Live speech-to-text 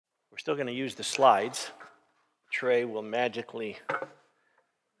still going to use the slides. Trey will magically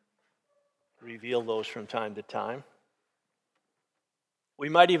reveal those from time to time. We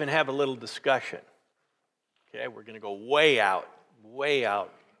might even have a little discussion. Okay, we're going to go way out,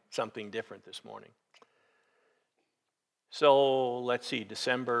 something different this morning. So let's see,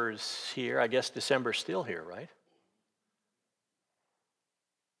 December's here. I guess December's still here, right?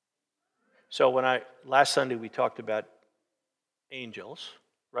 So last Sunday we talked about angels,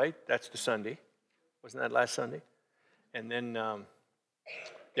 right? That's the Sunday. Wasn't that last Sunday? And then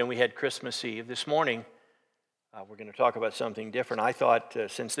we had Christmas Eve. This morning, we're going to talk about something different. I thought,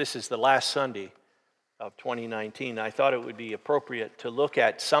 since this is the last Sunday of 2019, I thought it would be appropriate to look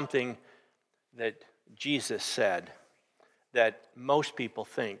at something that Jesus said that most people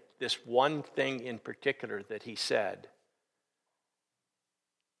think, this one thing in particular that he said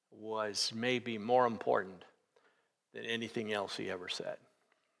was maybe more important than anything else he ever said.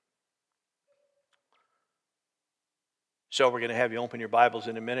 So we're going to have you open your Bibles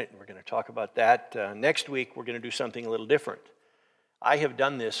in a minute, and we're going to talk about that. Next week, we're going to do something a little different. I have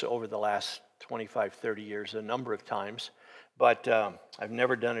done this over the last 25, 30 years a number of times, but I've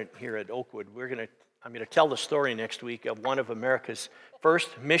never done it here at Oakwood. I'm going to tell the story next week of one of America's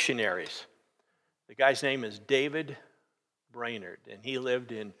first missionaries. The guy's name is David Brainerd, and he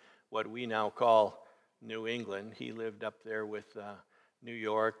lived in what we now call New England. He lived up there with New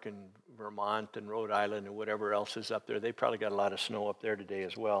York and Vermont and Rhode Island and whatever else is up there. They probably got a lot of snow up there today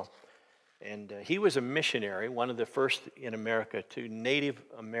as well. And he was a missionary, one of the first in America to Native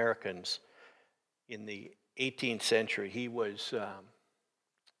Americans in the 18th century. He was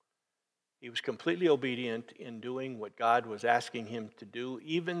completely obedient in doing what God was asking him to do,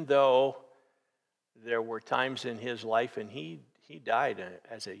 even though there were times in his life, and he died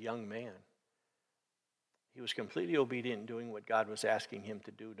as a young man. He was completely obedient in doing what God was asking him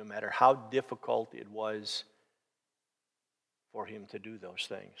to do, no matter how difficult it was for him to do those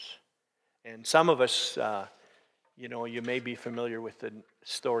things. And some of us, you may be familiar with the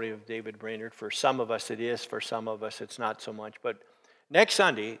story of David Brainerd. For some of us it is, for some of us it's not so much. But next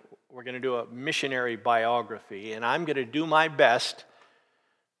Sunday, we're going to do a missionary biography, and I'm going to do my best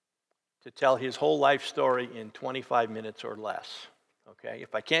to tell his whole life story in 25 minutes or less. Okay?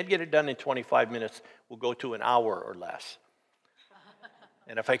 If I can't get it done in 25 minutes, we'll go to an hour or less.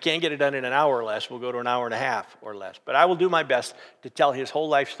 And if I can't get it done in an hour or less, we'll go to an hour and a half or less. But I will do my best to tell his whole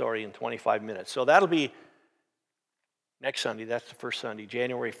life story in 25 minutes. So that'll be next Sunday. That's the first Sunday,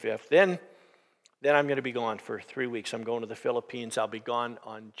 January 5th. Then I'm going to be gone for 3 weeks. I'm going to the Philippines. I'll be gone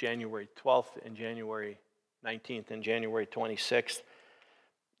on January 12th and January 19th and January 26th,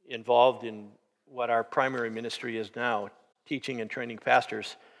 involved in what our primary ministry is now, teaching and training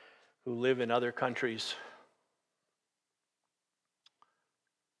pastors who live in other countries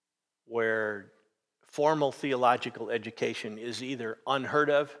where formal theological education is either unheard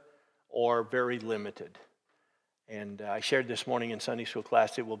of or very limited. And I shared this morning in Sunday school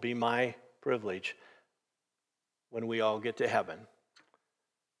class, it will be my privilege when we all get to heaven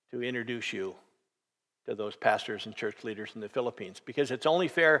to introduce you to those pastors and church leaders in the Philippines, because it's only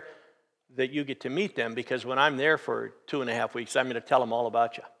fair that you get to meet them, because when I'm there for 2.5 weeks, I'm going to tell them all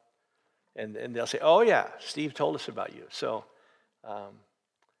about you. And they'll say, oh yeah, Steve told us about you. So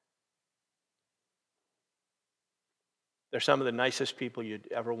they're some of the nicest people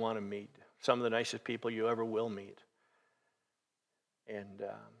you'd ever want to meet, some of the nicest people you ever will meet. And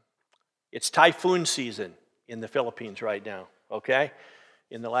it's typhoon season in the Philippines right now, okay?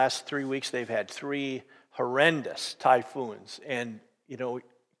 In the last 3 weeks, they've had 3 horrendous typhoons. And,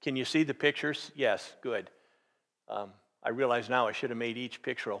 can you see the pictures? Yes, good. I realize now I should have made each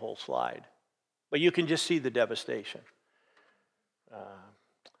picture a whole slide. But you can just see the devastation.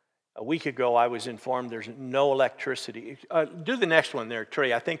 A week ago, I was informed there's no electricity. Do the next one there,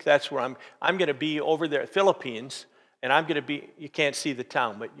 Trey. I think that's where I'm going to be over there, Philippines, and I'm going to be, you can't see the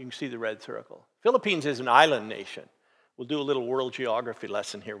town, but you can see the red circle. Philippines is an island nation. We'll do a little world geography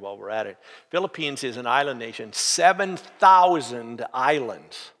lesson here while we're at it. Philippines is an island nation. 7,000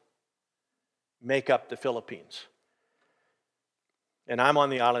 islands make up the Philippines. And I'm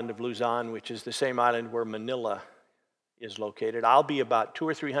on the island of Luzon, which is the same island where Manila is located. I'll be about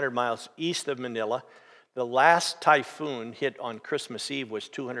 200 or 300 miles east of Manila. The last typhoon hit on Christmas Eve was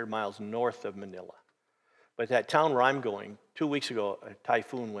 200 miles north of Manila. But that town where I'm going, 2 weeks ago, a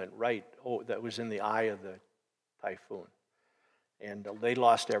typhoon went that was in the eye of the typhoon. And they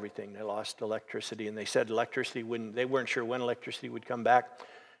lost everything. They lost electricity, and they said they weren't sure when electricity would come back.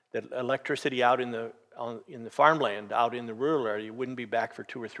 That electricity out in the farmland, out in the rural area, wouldn't be back for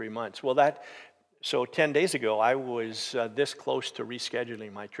 2 or 3 months. Well, So 10 days ago, I was this close to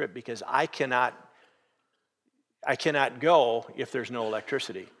rescheduling my trip because I cannot go if there's no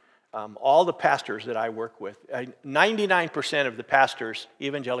electricity. All the pastors that I work with, 99% of the pastors,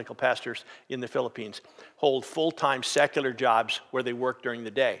 evangelical pastors in the Philippines, hold full-time secular jobs where they work during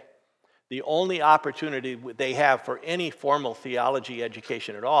the day. The only opportunity they have for any formal theology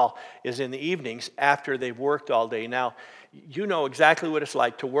education at all is in the evenings after they've worked all day. Now, you know exactly what it's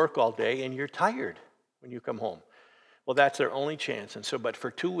like to work all day and you're tired when you come home. Well, that's their only chance. And so, but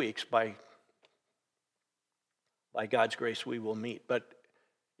for 2 weeks, by God's grace, we will meet. But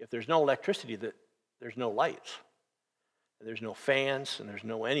if there's no electricity, there's no lights, and there's no fans, and there's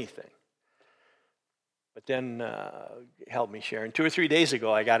no anything. But then, help me, Sharon. 2 or 3 days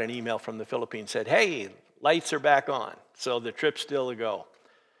ago, I got an email from the Philippines said, "Hey, lights are back on, so the trip's still a go."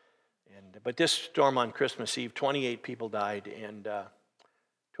 But this storm on Christmas Eve, 28 people died, and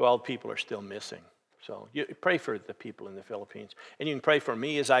 12 people are still missing. So you pray for the people in the Philippines. And you can pray for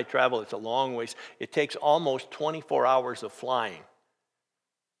me as I travel. It's a long ways. It takes almost 24 hours of flying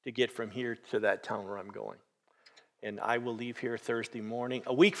to get from here to that town where I'm going. And I will leave here Thursday morning.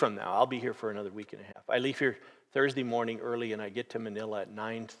 A week from now, I'll be here for another week and a half. I leave here Thursday morning early, and I get to Manila at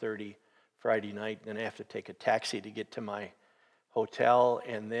 9:30 Friday night. Then I have to take a taxi to get to my hotel,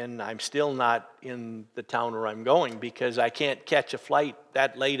 and then I'm still not in the town where I'm going because I can't catch a flight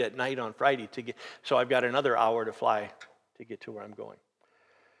that late at night on Friday to get. So I've got another hour to fly to get to where I'm going.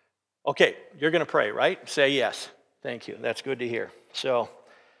 Okay, you're going to pray, right? Say yes. Thank you. That's good to hear. So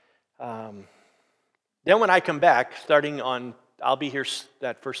then when I come back, I'll be here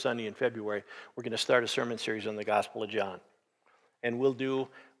that first Sunday in February. We're going to start a sermon series on the Gospel of John. And we'll do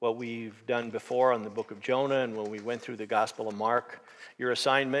what we've done before on the book of Jonah and when we went through the Gospel of Mark. Your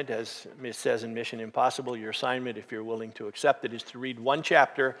assignment, as it says in Mission Impossible, your assignment, if you're willing to accept it, is to read one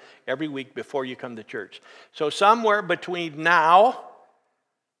chapter every week before you come to church. So somewhere between now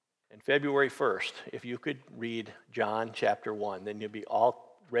and February 1st, if you could read John chapter 1, then you'll be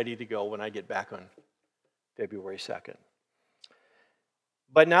all ready to go when I get back on February 2nd.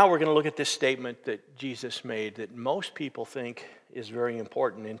 But now we're going to look at this statement that Jesus made that most people think is very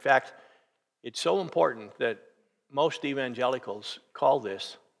important. In fact, it's so important that most evangelicals call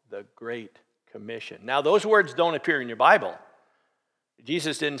this the Great Commission. Now, those words don't appear in your Bible.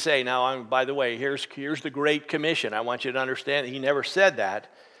 Jesus didn't say, now, by the way, here's the Great Commission. I want you to understand that he never said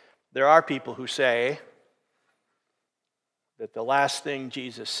that. There are people who say that the last thing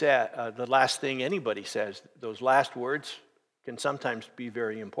Jesus said, the last thing anybody says, those last words can sometimes be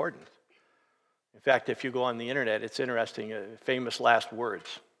very important. In fact, if you go on the internet, it's interesting, famous last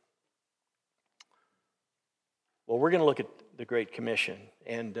words. Well, we're going to look at the Great Commission,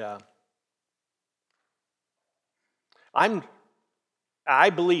 and I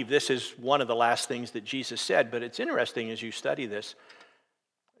believe this is one of the last things that Jesus said, but it's interesting as you study this.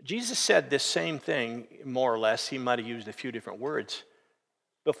 Jesus said this same thing, more or less. He might have used a few different words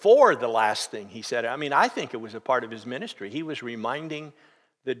before the last thing he said. I mean, I think it was a part of his ministry. He was reminding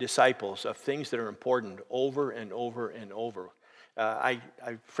the disciples of things that are important over and over and over. I'm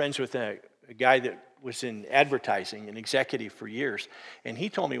friends with a guy that was in advertising, an executive for years, and he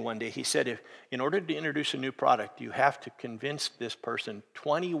told me one day, he said, in order to introduce a new product, you have to convince this person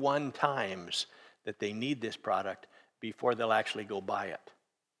 21 times that they need this product before they'll actually go buy it.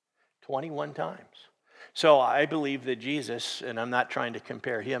 21 times. So I believe that Jesus, and I'm not trying to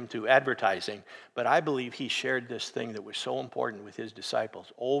compare him to advertising, but I believe he shared this thing that was so important with his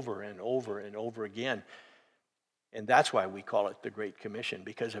disciples over and over and over again. And that's why we call it the Great Commission,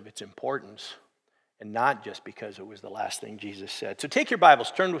 because of its importance, and not just because it was the last thing Jesus said. So take your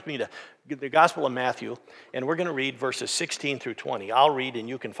Bibles, turn with me to the Gospel of Matthew, and we're going to read verses 16 through 20. I'll read and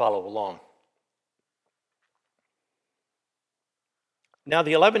you can follow along. Now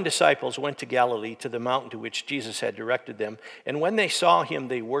the 11 disciples went to Galilee, to the mountain to which Jesus had directed them. And when they saw him,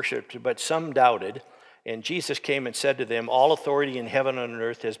 they worshipped, but some doubted. And Jesus came and said to them, all authority in heaven and on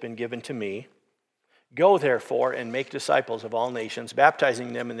earth has been given to me. Go therefore and make disciples of all nations,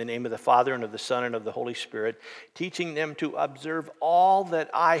 baptizing them in the name of the Father and of the Son and of the Holy Spirit, teaching them to observe all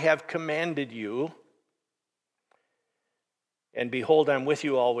that I have commanded you. And behold, I'm with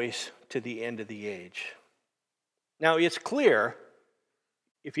you always to the end of the age. Now it's clear,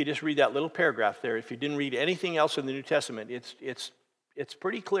 if you just read that little paragraph there, if you didn't read anything else in the New Testament, it's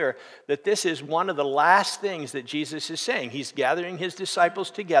pretty clear that this is one of the last things that Jesus is saying. He's gathering his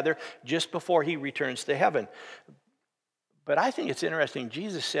disciples together just before he returns to heaven. But I think it's interesting,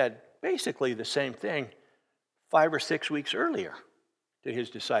 Jesus said basically the same thing 5 or 6 weeks earlier to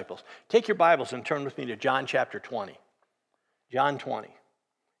his disciples. Take your Bibles and turn with me to John chapter 20. John 20.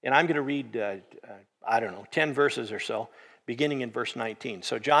 And I'm going to read, 10 verses or so, beginning in verse 19.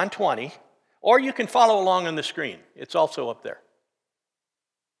 So John 20, or you can follow along on the screen. It's also up there.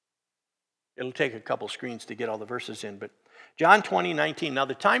 It'll take a couple screens to get all the verses in, but John 20, 19. Now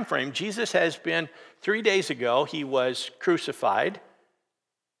the time frame, Jesus has been, 3 days ago, he was crucified,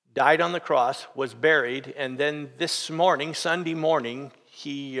 died on the cross, was buried, and then this morning, Sunday morning,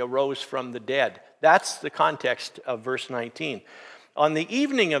 he arose from the dead. That's the context of verse 19. On the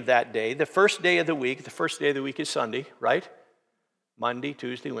evening of that day, the first day of the week is Sunday, right? Monday,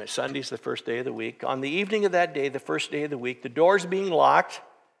 Tuesday, Wednesday. Sunday's the first day of the week. On the evening of that day, the first day of the week, the doors being locked,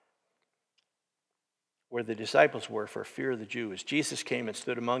 where the disciples were for fear of the Jews, Jesus came and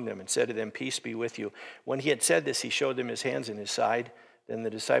stood among them and said to them, "Peace be with you." When he had said this, he showed them his hands and his side. Then the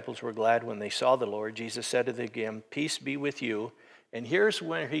disciples were glad when they saw the Lord. Jesus said to them again, "Peace be with you." And here's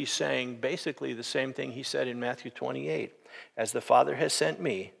where he's saying basically the same thing he said in Matthew 28. "As the Father has sent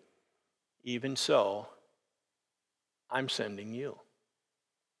me, even so I'm sending you."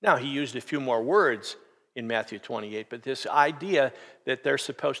 Now, he used a few more words in Matthew 28, but this idea that they're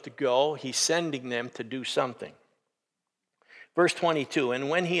supposed to go, he's sending them to do something. Verse 22, and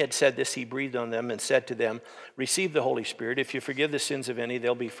when he had said this, he breathed on them and said to them, "Receive the Holy Spirit. If you forgive the sins of any,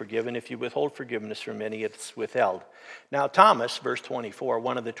 they'll be forgiven. If you withhold forgiveness from any, it's withheld." Now Thomas, verse 24,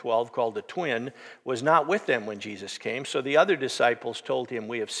 one of the 12, called the twin, was not with them when Jesus came. So the other disciples told him,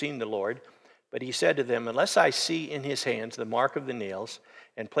 "We have seen the Lord." But he said to them, "Unless I see in his hands the mark of the nails,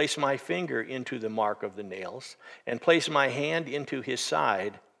 and place my finger into the mark of the nails, and place my hand into his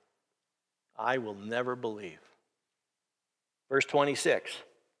side, I will never believe." Verse 26,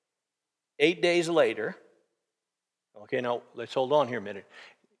 8 days later, okay, now let's hold on here a minute.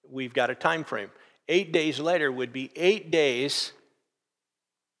 We've got a time frame. 8 days later would be 8 days,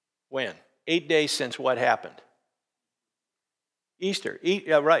 when? 8 days since what happened? Easter.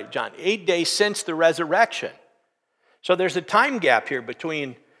 Right, John. 8 days since the resurrection. So there's a time gap here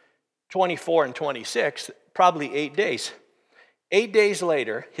between 24 and 26, probably 8 days. 8 days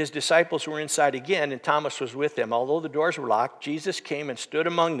later, his disciples were inside again, and Thomas was with them. Although the doors were locked, Jesus came and stood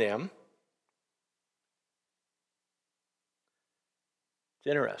among them. It's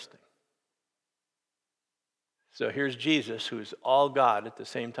interesting. So here's Jesus, who's all God at the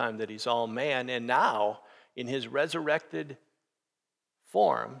same time that he's all man, and now, in his resurrected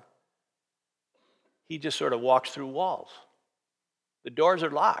form, he just sort of walks through walls. The doors are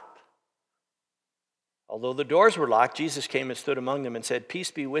locked. Although the doors were locked, Jesus came and stood among them and said,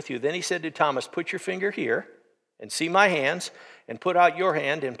 "Peace be with you." Then he said to Thomas, "Put your finger here and see my hands, and put out your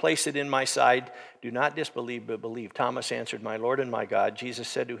hand and place it in my side. Do not disbelieve, but believe." Thomas answered, "My Lord and my God." Jesus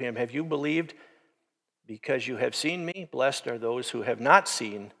said to him, "Have you believed because you have seen me? Blessed are those who have not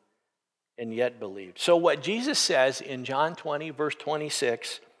seen and yet believed." So what Jesus says in John 20, verse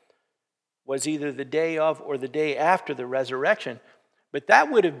 26, was either the day of or the day after the resurrection. But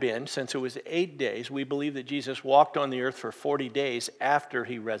that would have been, since it was 8 days, we believe that Jesus walked on the earth for 40 days after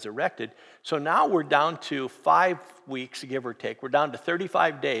he resurrected. So now we're down to 5 weeks, give or take. We're down to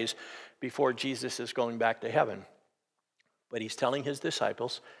 35 days before Jesus is going back to heaven. But he's telling his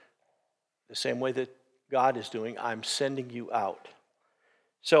disciples, the same way that God is doing, "I'm sending you out."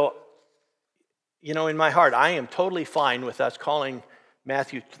 So, in my heart, I am totally fine with us calling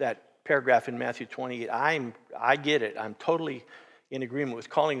Matthew, that paragraph in Matthew 28, I get it. I'm totally in agreement with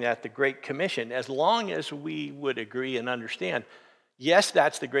calling that the Great Commission, as long as we would agree and understand, yes,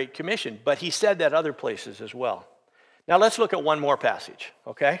 that's the Great Commission, but he said that other places as well. Now let's look at one more passage,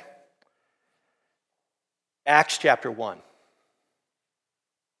 okay? Acts chapter 1.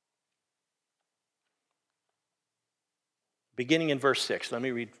 Beginning in verse 6. Let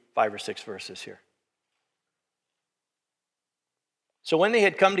me read 5 or 6 verses here. So when they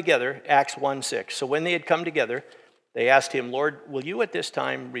had come together, Acts 1:6. So when they had come together, they asked him, "Lord, will you at this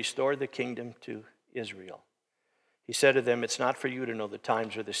time restore the kingdom to Israel?" He said to them, "It's not for you to know the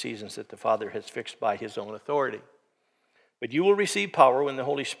times or the seasons that the Father has fixed by his own authority. But you will receive power when the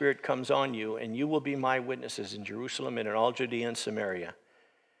Holy Spirit comes on you, and you will be my witnesses in Jerusalem and in all Judea and Samaria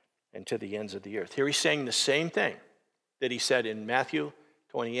and to the ends of the earth." Here he's saying the same thing that he said in Matthew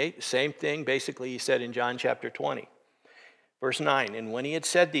 28, the same thing basically he said in John chapter 20. Verse 9, and when he had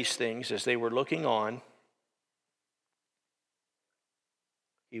said these things, as they were looking on,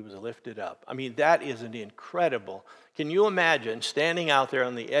 he was lifted up. I mean, that is an incredible. Can you imagine standing out there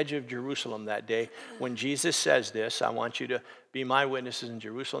on the edge of Jerusalem that day when Jesus says this, "I want you to be my witnesses in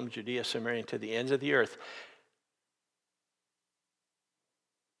Jerusalem, Judea, Samaria, and to the ends of the earth."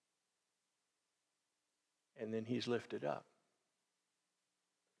 And then he's lifted up.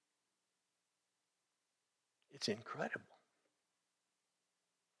 It's incredible.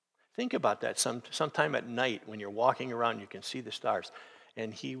 Think about that. Sometime at night when you're walking around, you can see the stars.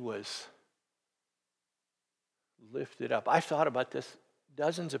 And he was lifted up. I've thought about this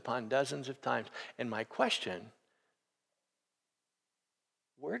dozens upon dozens of times. And my question,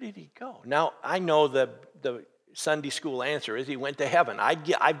 where did he go? Now, I know the Sunday school answer is he went to heaven.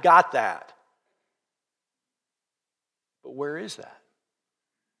 I've got that. But where is that?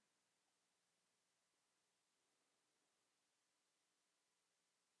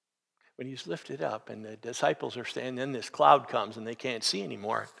 When he's lifted up and the disciples are standing, then this cloud comes and they can't see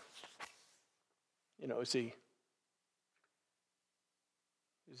anymore. Is he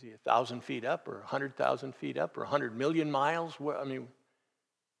 1,000 feet up or 100,000 feet up or 100 million miles? I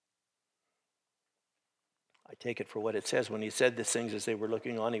take it for what it says. When he said these things as they were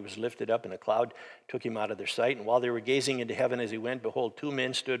looking on, he was lifted up and a cloud took him out of their sight. And while they were gazing into heaven as he went, behold, two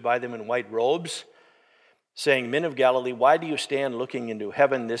men stood by them in white robes, saying, Men of Galilee, why do you stand looking into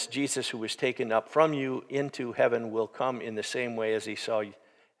heaven? This Jesus who was taken up from you into heaven will come in the same way as you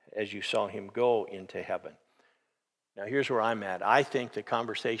saw him go into heaven. Now here's where I'm at. I think the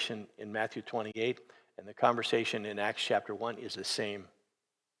conversation in Matthew 28 and the conversation in Acts chapter 1 is the same.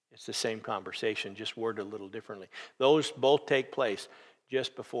 It's the same conversation, just worded a little differently. Those both take place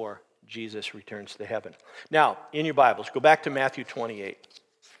just before Jesus returns to heaven. Now, in your Bibles, go back to Matthew 28.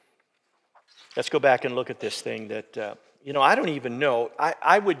 Let's go back and look at this thing that, I don't even know.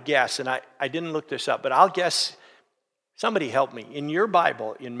 I would guess, and I didn't look this up, but I'll guess, somebody help me. In your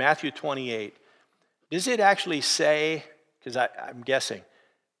Bible, in Matthew 28, does it actually say, because I'm guessing,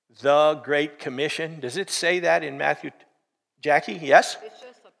 the Great Commission? Does it say that in Matthew? Jackie, yes? It's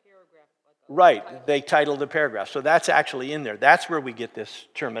just a paragraph. Right, they titled the paragraph. So that's actually in there. That's where we get this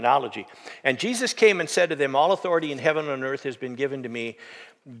terminology. And Jesus came and said to them, All authority in heaven and on earth has been given to me.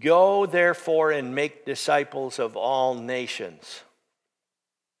 Go, therefore, and make disciples of all nations,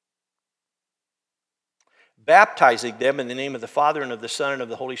 baptizing them in the name of the Father and of the Son and of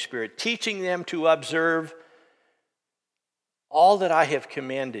the Holy Spirit, teaching them to observe all that I have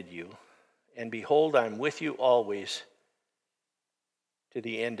commanded you. And behold, I'm with you always to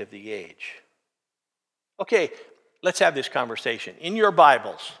the end of the age. Okay, let's have this conversation. In your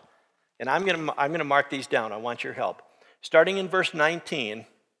Bibles, and I'm going to mark these down. I want your help. Starting in verse 19,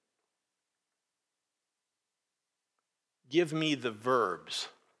 give me the verbs.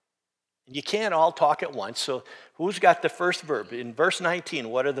 You can't all talk at once, so who's got the first verb? In verse 19,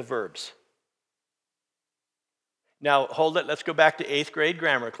 what are the verbs? Now, hold it. Let's go back to 8th grade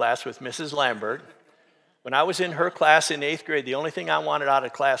grammar class with Mrs. Lambert. When I was in her class in 8th grade, the only thing I wanted out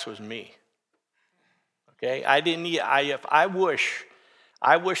of class was me. Okay? I wish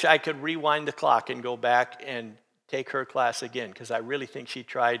I could rewind the clock and go back and take her class again, because I really think she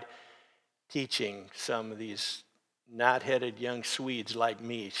tried teaching some of these knot-headed young Swedes like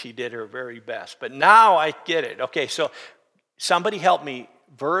me. She did her very best. But now I get it. Okay, so somebody help me.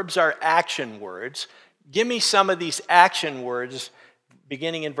 Verbs are action words. Give me some of these action words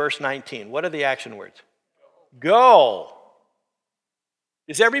beginning in verse 19. What are the action words? Go.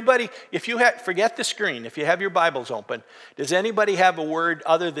 Does everybody, forget the screen, if you have your Bibles open, does anybody have a word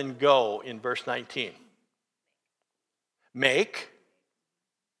other than go in verse 19? Make.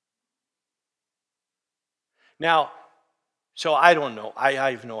 Now, so I don't know. I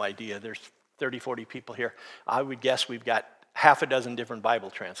have no idea. There's 30, 40 people here. I would guess we've got half a dozen different Bible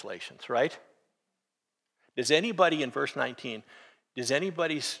translations, right? Does anybody in verse 19, does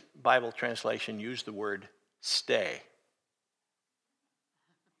anybody's Bible translation use the word stay?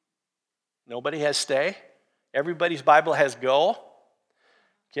 Nobody has stay? Everybody's Bible has go?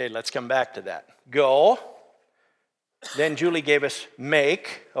 Okay, let's come back to that. Go. Then Julie gave us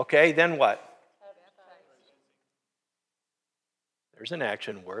make. Okay, then what? There's an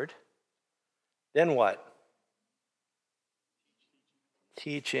action word. Then what?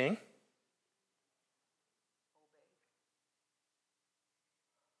 Teaching.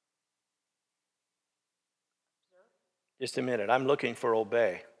 Just a minute. I'm looking for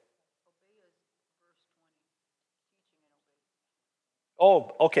obey.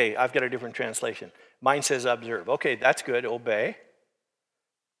 Oh, okay. I've got a different translation. Mine says observe. Okay, that's good. Obey.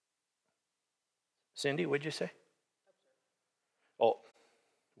 Cindy, what'd you say? Oh,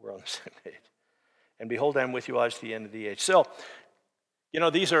 we're on the same page. And behold, I'm with you always to the end of the age. So,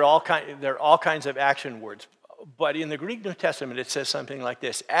 these are all kinds of action words. But in the Greek New Testament, it says something like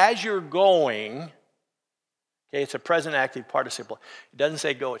this. As you're going, okay, it's a present active participle. It doesn't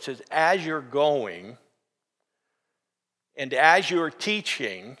say go. It says as you're going and as you're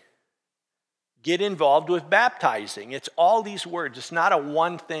teaching, get involved with baptizing. It's all these words. It's not a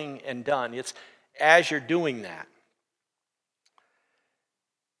one thing and done. It's as you're doing that.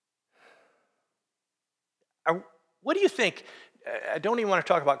 What do you think? I don't even want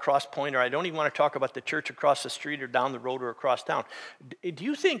to talk about Cross Point, or I don't even want to talk about the church across the street or down the road or across town. Do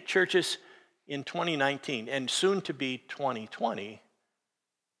you think churches in 2019 and soon to be 2020,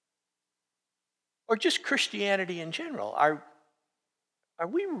 or just Christianity in general, are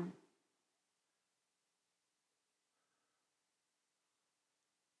we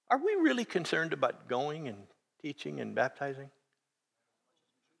really concerned about going and teaching and baptizing?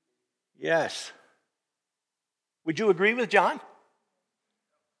 Yes. Would you agree with John?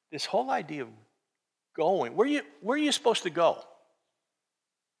 This whole idea of going, where are you supposed to go?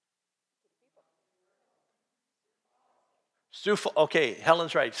 Okay,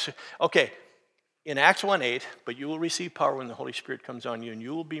 Helen's right. Okay, in Acts 1:8, but you will receive power when the Holy Spirit comes on you, and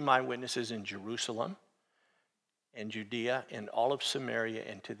you will be my witnesses in Jerusalem and Judea and all of Samaria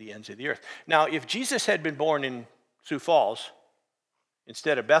and to the ends of the earth. Now, if Jesus had been born in Sioux Falls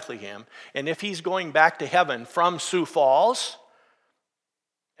instead of Bethlehem, and if he's going back to heaven from Sioux Falls,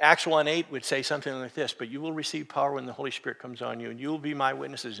 Acts 1:8 would say something like this: but you will receive power when the Holy Spirit comes on you, and you will be my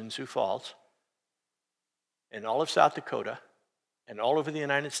witnesses in Sioux Falls and all of South Dakota and all over the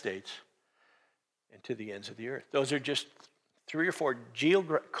United States and to the ends of the earth. Those are just 3 or 4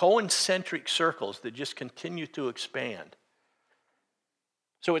 concentric circles that just continue to expand.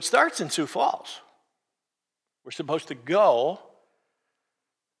 So it starts in Sioux Falls. We're supposed to go.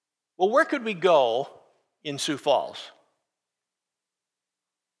 Well, where could we go in Sioux Falls?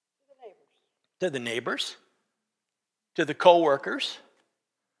 To the neighbors, to the co-workers,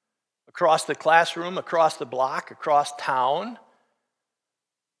 across the classroom, across the block, across town.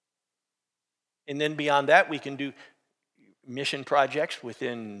 And then beyond that, we can do mission projects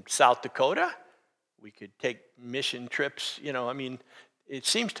within South Dakota. We could take mission trips. It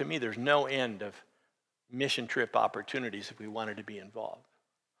seems to me there's no end of mission trip opportunities if we wanted to be involved.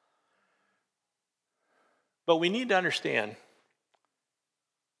 But we need to understand.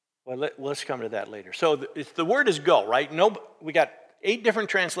 Well, let's come to that later. So the word is go, right? No, we got 8 different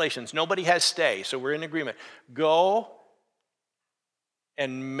translations. Nobody has stay, so we're in agreement. Go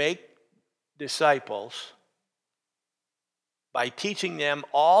and make disciples by teaching them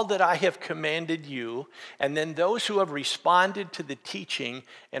all that I have commanded you, and then those who have responded to the teaching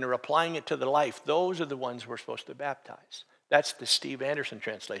and are applying it to their life, those are the ones we're supposed to baptize. That's the Steve Anderson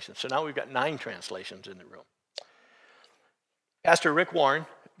translation. So now we've got 9 translations in the room. Pastor Rick Warren,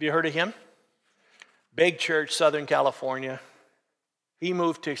 have you heard of him? Big church, Southern California. He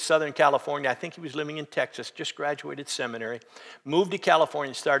moved to Southern California. I think he was living in Texas, just graduated seminary. Moved to California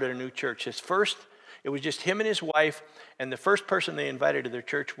and started a new church. It was just him and his wife, and the first person they invited to their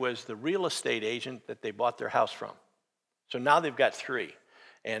church was the real estate agent that they bought their house from. So now they've got 3,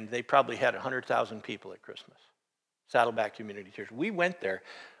 and they probably had 100,000 people at Christmas. Saddleback Community Church. We went there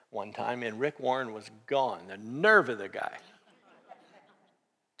one time, and Rick Warren was gone. The nerve of the guy.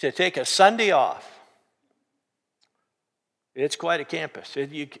 To take a Sunday off. It's quite a campus.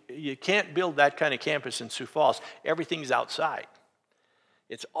 You can't build that kind of campus in Sioux Falls. Everything's outside.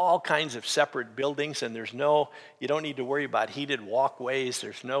 It's all kinds of separate buildings, and you don't need to worry about heated walkways.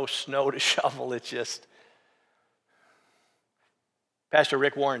 There's no snow to shovel. It's just. Pastor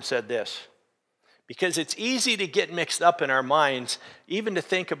Rick Warren said this: because it's easy to get mixed up in our minds, even to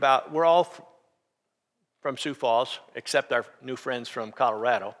think about, we're all from Sioux Falls, except our new friends from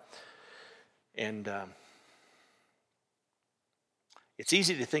Colorado. And it's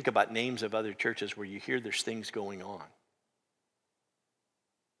easy to think about names of other churches where you hear there's things going on.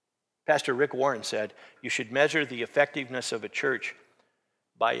 Pastor Rick Warren said, you should measure the effectiveness of a church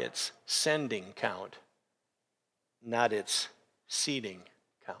by its sending count, not its seating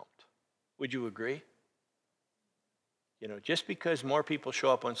count. Would you agree? Just because more people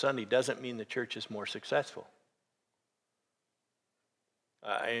show up on Sunday doesn't mean the church is more successful.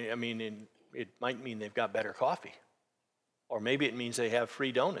 It might mean they've got better coffee. Or maybe it means they have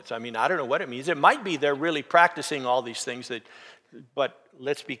free donuts. I don't know what it means. It might be they're really practicing all these things, but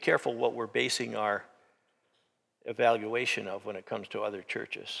let's be careful what we're basing our evaluation of when it comes to other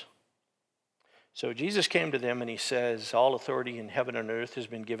churches. So Jesus came to them and he says, all authority in heaven and earth has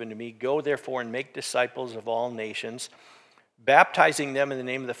been given to me. Go therefore and make disciples of all nations, baptizing them in the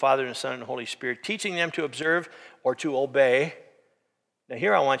name of the Father and the Son and the Holy Spirit, teaching them to observe or to obey. Now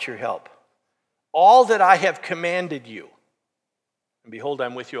here I want your help. All that I have commanded you. And behold,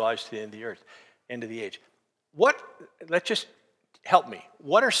 I'm with you always to the end of the earth, end of the age. Let's just help me.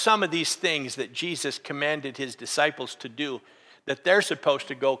 What are some of these things that Jesus commanded his disciples to do that they're supposed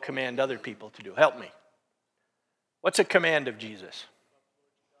to go command other people to do? Help me. What's a command of Jesus?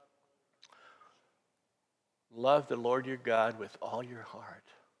 Love the Lord your God with all your heart.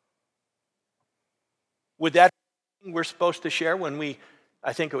 Would that We're supposed to share when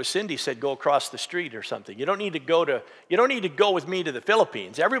I think it was Cindy said, go across the street or something. You don't need to go with me to the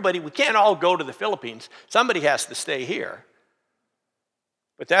Philippines. We can't all go to the Philippines. Somebody has to stay here.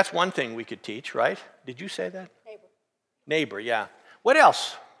 But that's one thing we could teach, right? Did you say that? Neighbor, yeah. What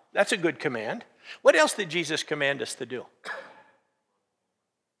else? That's a good command. What else did Jesus command us to do?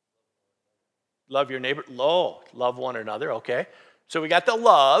 Love your neighbor. Love one another, okay. So we got the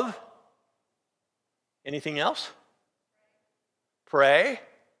love. Anything else? Pray.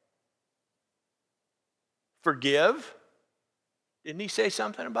 Forgive. Didn't he say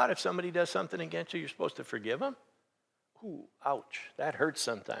something about if somebody does something against you, you're supposed to forgive them? Ooh, ouch. That hurts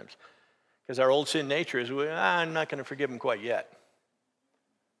sometimes. Because our old sin nature is, I'm not going to forgive them quite yet.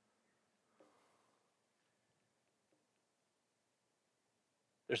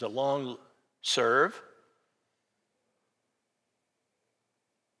 There's a long serve.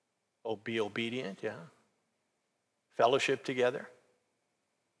 Be obedient, yeah. Fellowship together.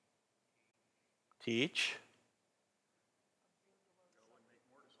 Teach.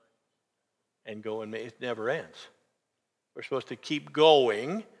 And go and make. It never ends. We're supposed to keep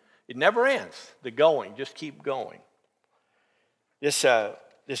going. It never ends. The going, just keep going. This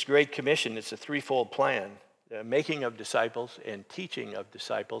Great Commission, it's a threefold plan. The making of disciples and teaching of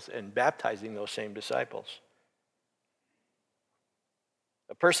disciples and baptizing those same disciples.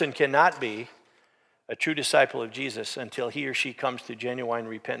 A person cannot be a true disciple of Jesus until he or she comes to genuine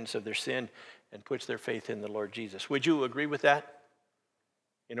repentance of their sin and puts their faith in the Lord Jesus. Would you agree with that?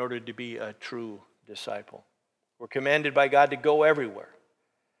 In order to be a true disciple. We're commanded by God to go everywhere.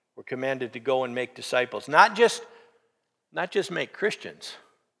 We're commanded to go and make disciples. Not just make Christians,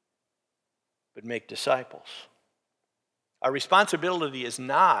 but make disciples. Our responsibility is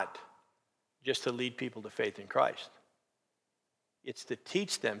not just to lead people to faith in Christ. It's to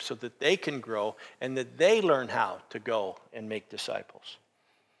teach them so that they can grow and that they learn how to go and make disciples.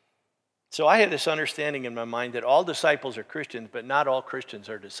 So I have this understanding in my mind that all disciples are Christians, but not all Christians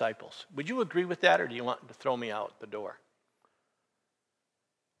are disciples. Would you agree with that, or do you want to throw me out the door?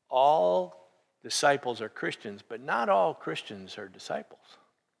 All disciples are Christians, but not all Christians are disciples.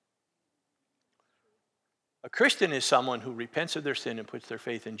 A Christian is someone who repents of their sin and puts their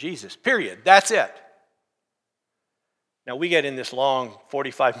faith in Jesus. Period. That's it. Now, we get in this long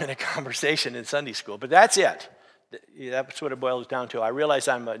 45-minute conversation in Sunday school, but that's it. That's what it boils down to. I realize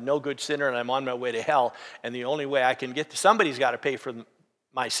I'm a no good sinner and I'm on my way to hell, and the only way I can get to, somebody's got to pay for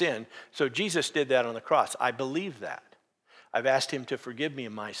my sin. So Jesus did that on the cross. I believe that. I've asked him to forgive me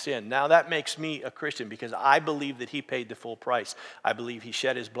of my sin. Now that makes me a Christian because I believe that he paid the full price. I believe he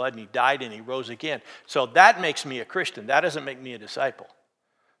shed his blood and he died and he rose again. So that makes me a Christian. That doesn't make me a disciple.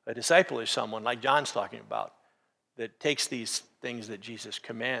 A disciple is someone like John's talking about that takes these things that Jesus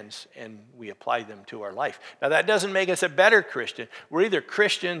commands and we apply them to our life. Now that doesn't make us a better Christian. We're either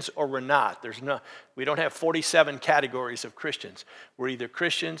Christians or we're not. We don't have 47 categories of Christians. We're either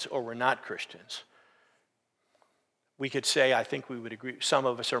Christians or we're not Christians. We could say, I think we would agree, some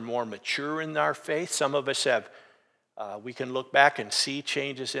of us are more mature in our faith. Some of us have, we can look back and see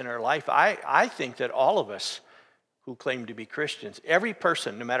changes in our life. I think that all of us who claim to be Christians, every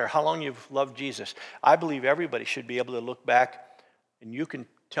person, no matter how long you've loved Jesus, I believe everybody should be able to look back, and you can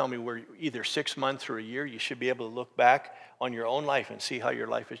tell me where either 6 months or a year, you should be able to look back on your own life and see how your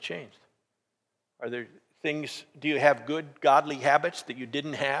life has changed. Are there things, do you have good godly habits that you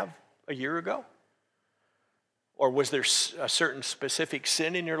didn't have a year ago? Or was there a certain specific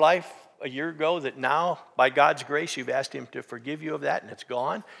sin in your life a year ago that now, by God's grace, you've asked him to forgive you of that and it's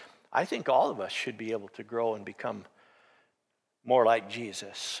gone? I think all of us should be able to grow and become more like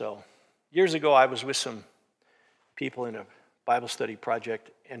Jesus. So years ago, I was with some people in a Bible study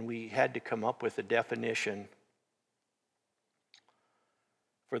project, and we had to come up with a definition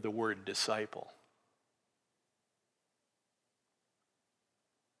for the word disciple.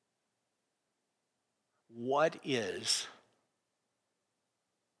 What is?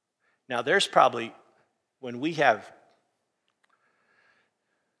 Now, there's probably, when we have,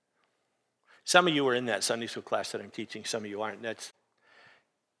 some of you were in that Sunday school class that I'm teaching, some of you aren't.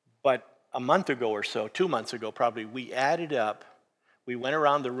 But a month ago or so, 2 months ago probably, we added up, we went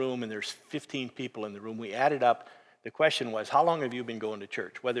around the room and there's 15 people in the room. We added up, the question was, how long have you been going to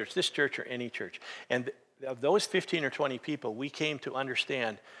church? Whether it's this church or any church. And of those 15 or 20 people, we came to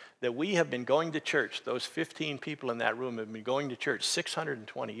understand that we have been going to church, those 15 people in that room have been going to church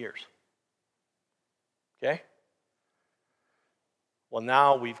 620 years. Okay? Well,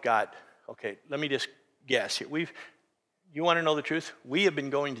 now we've got, okay, let me just guess here. You want to know the truth? We have been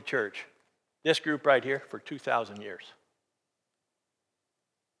going to church, this group right here, for 2,000 years.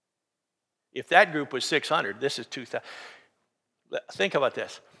 If that group was 600, this is 2,000. Think about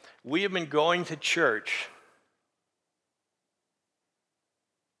this. We have been going to church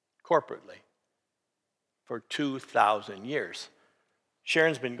corporately for 2,000 years.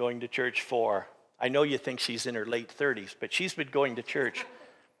 Sharon's been going to church for, I know you think she's in her late 30s, but she's been going to church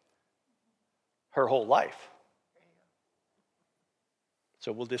her whole life.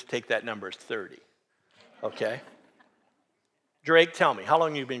 So we'll just take that number as 30. Okay? Drake, tell me, how long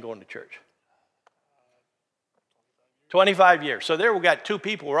have you been going to church? 25 years. So there we got two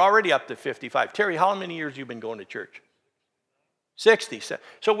people. We're already up to 55. Terry, how many years have you been going to church? 60.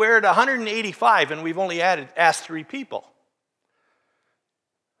 So we're at 185, and we've only asked 3 people.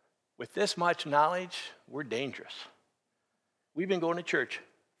 With this much knowledge, we're dangerous. We've been going to church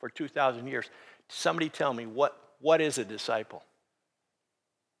for 2,000 years. Somebody tell me, what is a disciple?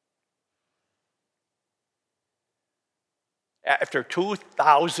 After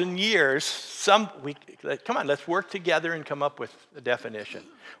 2,000 years, come on, let's work together and come up with a definition.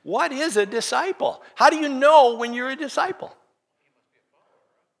 What is a disciple? How do you know when you're a disciple?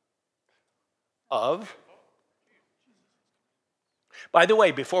 Of? By the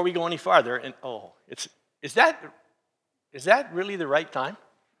way, before we go any farther, is that really the right time?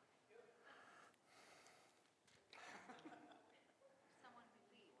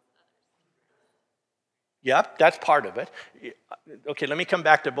 Yep, that's part of it. Okay, let me come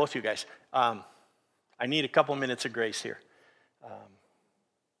back to both you guys. I need a couple minutes of grace here.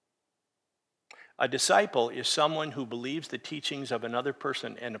 A disciple is someone who believes the teachings of another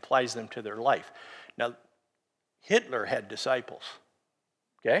person and applies them to their life. Now, Hitler had disciples,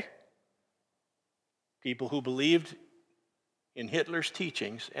 okay? People who believed in Hitler's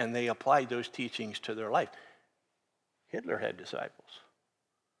teachings and they applied those teachings to their life. Hitler had disciples.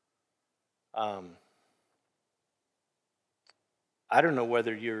 I don't know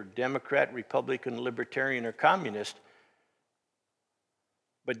whether you're Democrat, Republican, Libertarian, or Communist,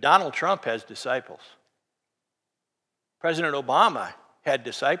 but Donald Trump has disciples. President Obama had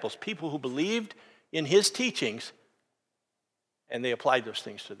disciples, people who believed in his teachings, and they applied those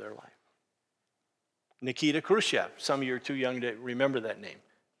things to their life. Nikita Khrushchev, some of you are too young to remember that name.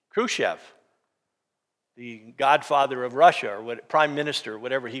 Khrushchev, the godfather of Russia, or prime minister,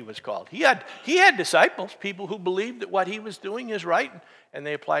 whatever he was called. He had disciples, people who believed that what he was doing is right, and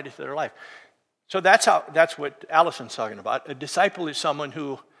they applied it to their life. So that's what Allison's talking about. A disciple is someone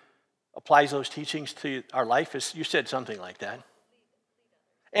who applies those teachings to our life. You said something like that.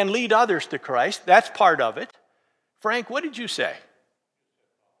 And lead others to Christ. That's part of it. Frank, what did you say?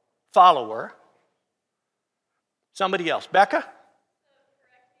 Follower. Somebody else. Becca?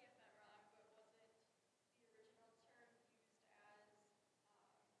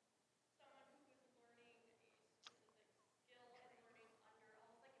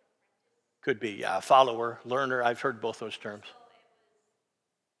 Could be, yeah, follower, learner. I've heard both those terms.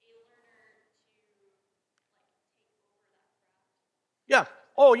 Yeah.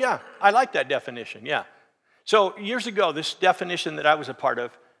 Oh, yeah. I like that definition. Yeah. So years ago, this definition that I was a part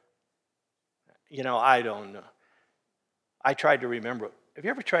of, I don't know. I tried to remember. Have you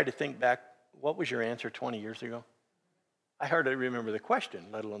ever tried to think back? What was your answer 20 years ago? I hardly remember the question,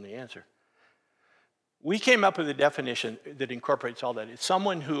 let alone the answer. We came up with a definition that incorporates all that. It's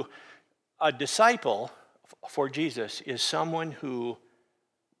someone who, a disciple for Jesus is someone who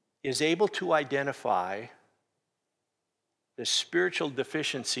is able to identify the spiritual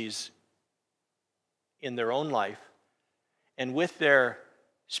deficiencies in their own life, and with their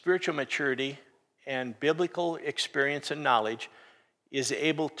spiritual maturity and biblical experience and knowledge is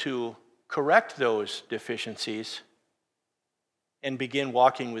able to correct those deficiencies and begin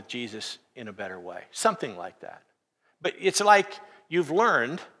walking with Jesus in a better way. Something like that. But it's like you've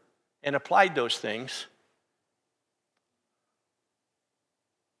learned and applied those things.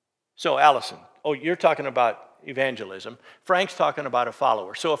 So, Allison, you're talking about evangelism. Frank's talking about a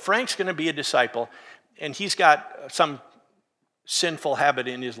follower. So if Frank's going to be a disciple and he's got some sinful habit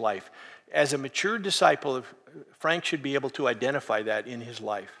in his life, as a mature disciple, Frank should be able to identify that in his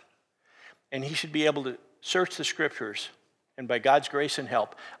life. And he should be able to search the scriptures and by God's grace and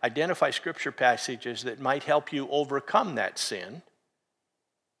help, identify scripture passages that might help you overcome that sin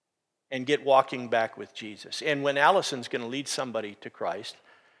and get walking back with Jesus. And when Allison's going to lead somebody to Christ,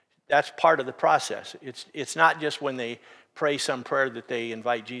 that's part of the process. It's not just when they pray some prayer that they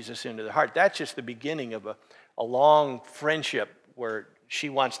invite Jesus into their heart. That's just the beginning of a long friendship where she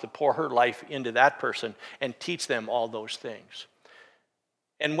wants to pour her life into that person and teach them all those things.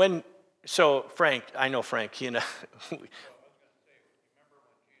 And so Frank, I know Frank,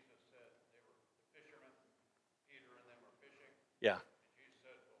 Yeah.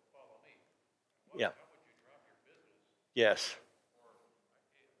 Yes.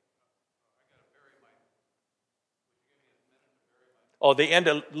 Oh, the end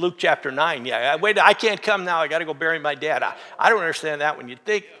of Luke chapter 9. Yeah, wait, I can't come now. I got to go bury my dad. I don't understand that when you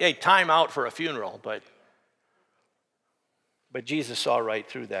think, hey, time out for a funeral. But Jesus saw right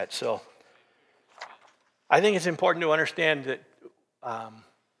through that. So I think it's important to understand that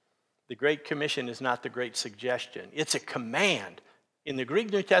the Great Commission is not the Great Suggestion. It's a command. In the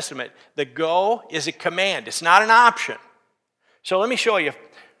Greek New Testament, the go is a command. It's not an option. So let me show you.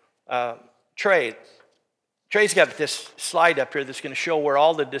 Trey's got this slide up here that's going to show where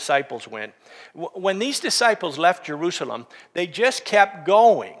all the disciples went. When these disciples left Jerusalem, they just kept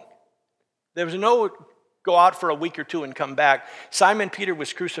going. There was no go out for a week or two and come back. Simon Peter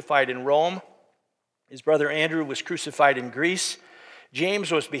was crucified in Rome. His brother Andrew was crucified in Greece.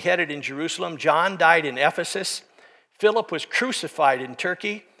 James was beheaded in Jerusalem. John died in Ephesus. Philip was crucified in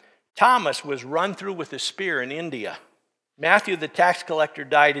Turkey. Thomas was run through with a spear in India. Matthew, the tax collector,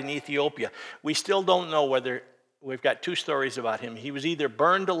 died in Ethiopia. We still don't know whether, we've got two stories about him. He was either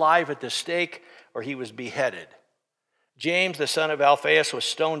burned alive at the stake or he was beheaded. James, the son of Alphaeus, was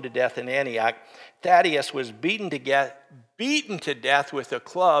stoned to death in Antioch. Thaddeus was beaten to death with a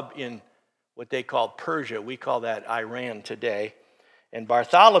club in what they called Persia. We call that Iran today. And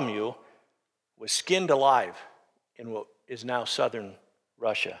Bartholomew was skinned alive in what is now southern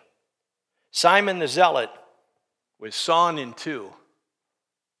Russia. Simon the Zealot was sawn in two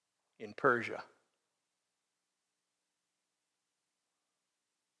in Persia.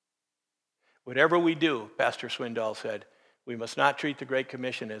 Whatever we do, Pastor Swindoll said, we must not treat the Great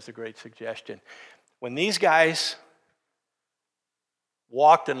Commission as the Great Suggestion. When these guys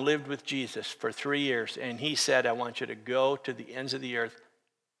walked and lived with Jesus for 3 years, and he said, I want you to go to the ends of the earth.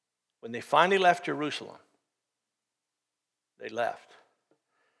 When they finally left Jerusalem, they left.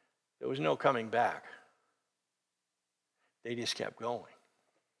 There was no coming back. They just kept going.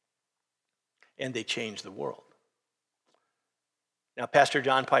 And they changed the world. Now, Pastor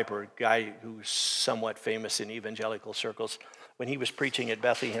John Piper, a guy who's somewhat famous in evangelical circles, when he was preaching at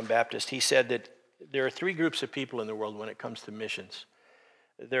Bethlehem Baptist, he said that there are three groups of people in the world when it comes to missions.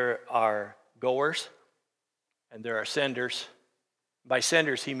 There are goers, and there are senders. By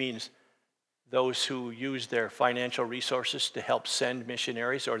senders, he means those who use their financial resources to help send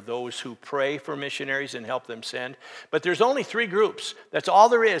missionaries, or those who pray for missionaries and help them send. But there's only three groups. That's all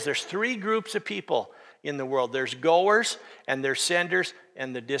there is. There's three groups of people in the world. There's goers, and there's senders,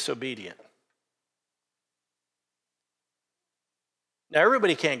 and the disobedient. Now,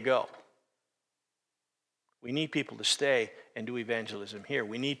 everybody can't go. We need people to stay and do evangelism here.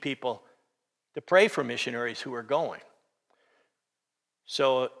 We need people to pray for missionaries who are going.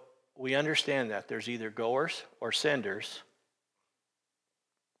 So we understand that there's either goers or senders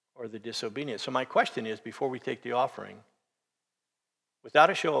or the disobedient. So my question is, before we take the offering,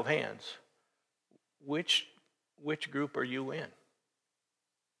 without a show of hands, which group are you in?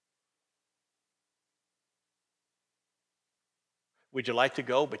 Would you like to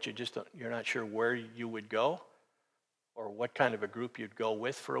go, but you're not sure where you would go? Or what kind of a group you'd go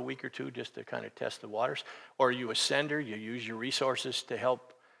with for a week or two just to kind of test the waters? Or are you a sender? You use your resources to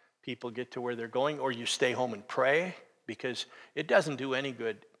help people get to where they're going? Or you stay home and pray? Because it doesn't do any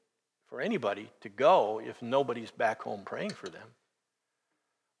good for anybody to go if nobody's back home praying for them.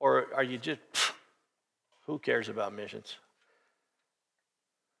 Or are you just, who cares about missions?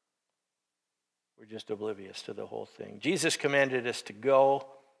 We're just oblivious to the whole thing. Jesus commanded us to go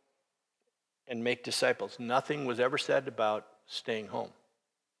and make disciples. Nothing was ever said about staying home.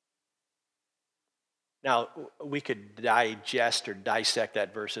 Now, we could digest or dissect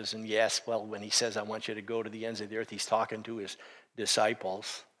that verses, and yes, well, when he says, I want you to go to the ends of the earth, he's talking to his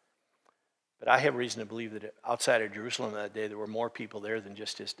disciples. But I have reason to believe that outside of Jerusalem that day, there were more people there than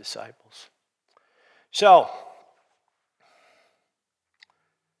just his disciples. So,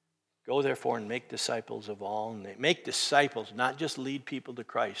 go therefore and make disciples of all. Make disciples, not just lead people to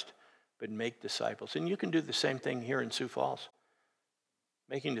Christ, but make disciples. And you can do the same thing here in Sioux Falls.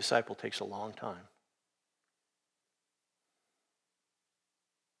 Making disciples takes a long time.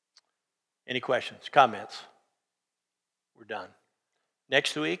 Any questions, comments? We're done.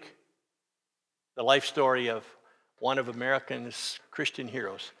 Next week, the life story of one of America's Christian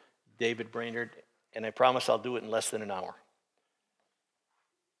heroes, David Brainerd, and I promise I'll do it in less than an hour.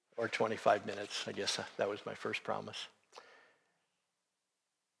 Or 25 minutes, I guess that was my first promise.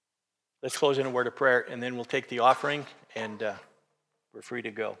 Let's close in a word of prayer, and then we'll take the offering, and we're free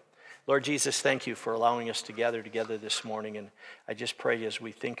to go. Lord Jesus, thank you for allowing us to gather together this morning, and I just pray as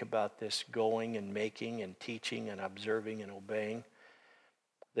we think about this going and making and teaching and observing and obeying,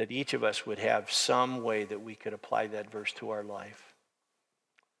 that each of us would have some way that we could apply that verse to our life.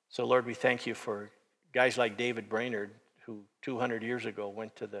 So, Lord, we thank you for guys like David Brainerd, who 200 years ago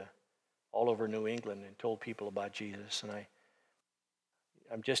went to all over New England and told people about Jesus. And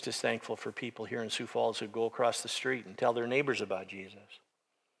I'm just as thankful for people here in Sioux Falls who go across the street and tell their neighbors about Jesus.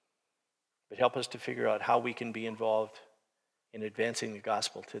 But help us to figure out how we can be involved in advancing the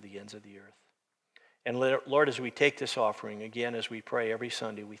gospel to the ends of the earth. And Lord, as we take this offering, again, as we pray every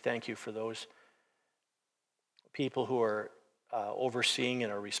Sunday, we thank you for those people who are overseeing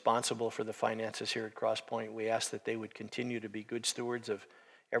and are responsible for the finances here at Crosspoint. We ask that they would continue to be good stewards of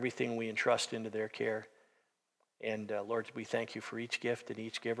everything we entrust into their care. And Lord, we thank you for each gift and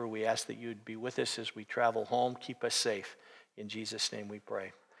each giver. We ask that you'd be with us as we travel home. Keep us safe. In Jesus' name we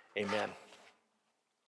pray. Amen.